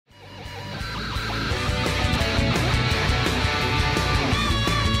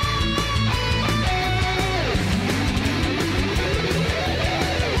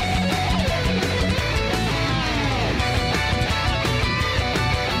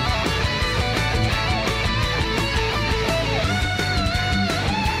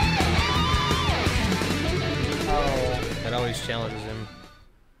always challenges him.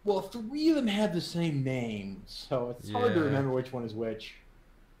 Well, 3 of them have the same name, so it's hard to Yeah. remember which one is which.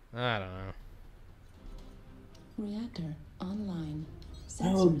 I don't know. Reactor online.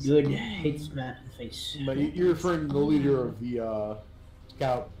 Oh, Sensors good. online. Hate smack in the face. But you're referring to the leader of the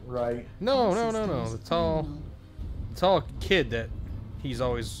scout, right? No. The tall kid that he's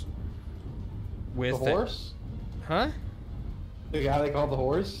always with. The horse? Huh? The guy they call the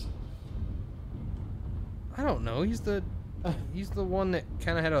horse? I don't know. He's the one that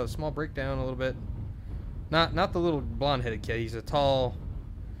kind of had a small breakdown a little bit. Not the little blonde-headed kid. He's a tall.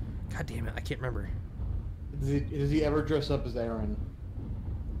 God damn it! I can't remember. Does he ever dress up as Aaron?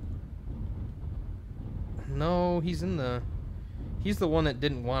 No, he's the one that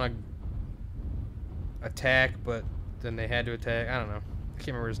didn't want to attack, but then they had to attack. I don't know. I can't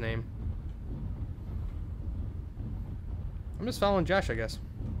remember his name. I'm just following Josh, I guess.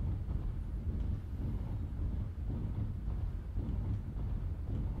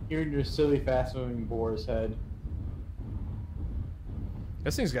 You're in your silly, fast-moving boar's head.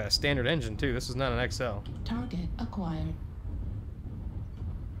 This thing's got a standard engine too. This is not an XL. Target acquired.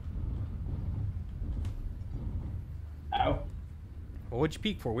 Ow. Well, what'd you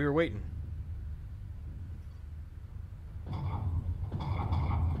peek for? We were waiting.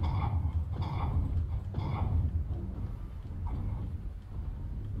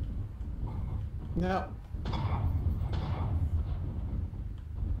 No.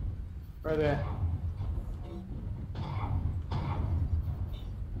 Right there.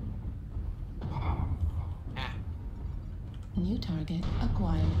 New target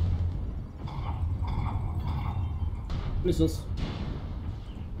acquired. Missiles.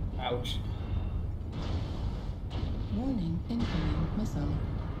 Ouch. Warning, incoming missile.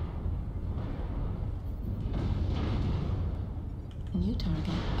 New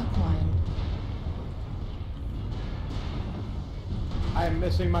target acquired. I am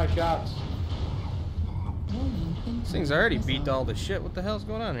missing my shots. Warning, incoming This thing's already beat missile. all the shit. What the hell's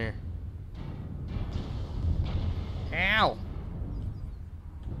going on here? Ow!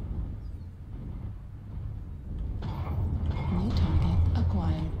 New target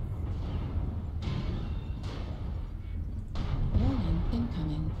acquired. Warning,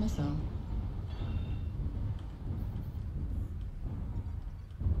 incoming missile.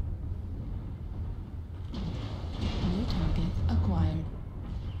 New target acquired.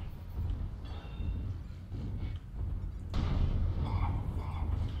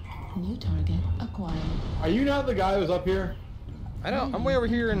 New target acquired. Are you not the guy who's up here? I don't. I'm way over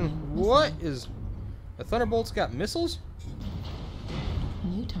here, and what is? The Thunderbolt's got missiles?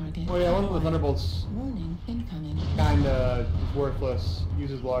 New target. Oh yeah, one of the acquired. Thunderbolts Warning, incoming. kinda worthless.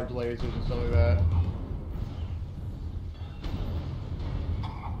 Uses large lasers and stuff like that.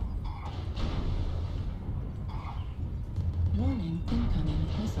 Warning, incoming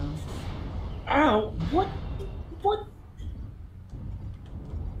missile. Ow! What? What?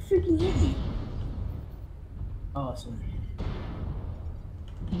 Freaking hit me. Awesome.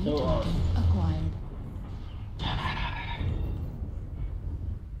 New So target acquired.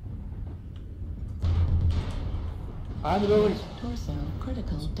 I'm the buildings. Torso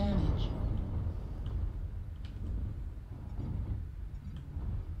critical damage.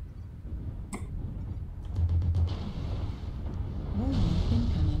 Warning,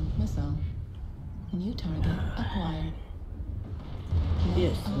 incoming missile. New target acquired.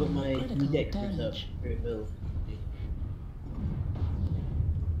 Yes, Left with arm my critical new deck up. damage. Very well.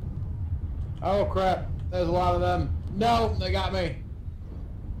 Oh crap! There's a lot of them. No, they got me.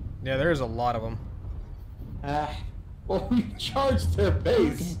 Yeah, there's a lot of them. Ah, well, we charged their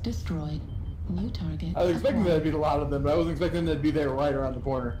base. Target destroyed. New target I was expecting acquired. there'd be a lot of them, but I wasn't expecting they'd be there right around the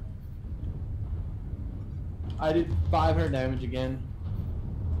corner. I did 500 damage again.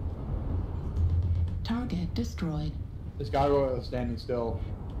 Target destroyed. This gargoyle is standing still.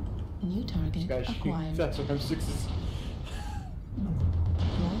 New This target guy's shooting acquired. sets of M6s.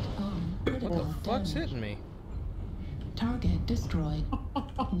 Right arm What critical the fuck's damage. hitting me? Target destroyed.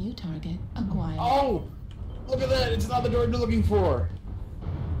 New target acquired. Oh! Look at that! It's not the door you're looking for!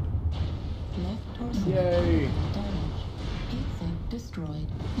 Left torso Yay. critical damage. Heat sink destroyed.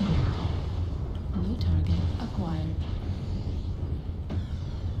 New target acquired.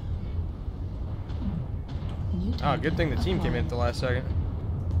 New Oh, target good thing the team came in acquired. at the last second.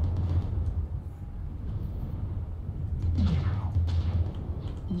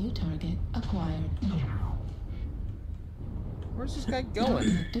 New target acquired. Where's this guy going?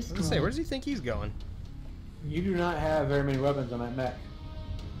 I was gonna say, where does he think he's going? You do not have very many weapons on that mech.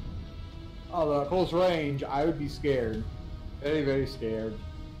 Although at close range, I would be scared. Very, very scared.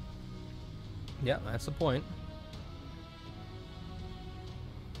 Yeah, that's the point.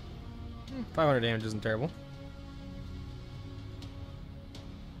 500 damage isn't terrible.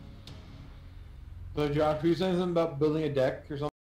 So Josh, were you saying something about building a deck or something?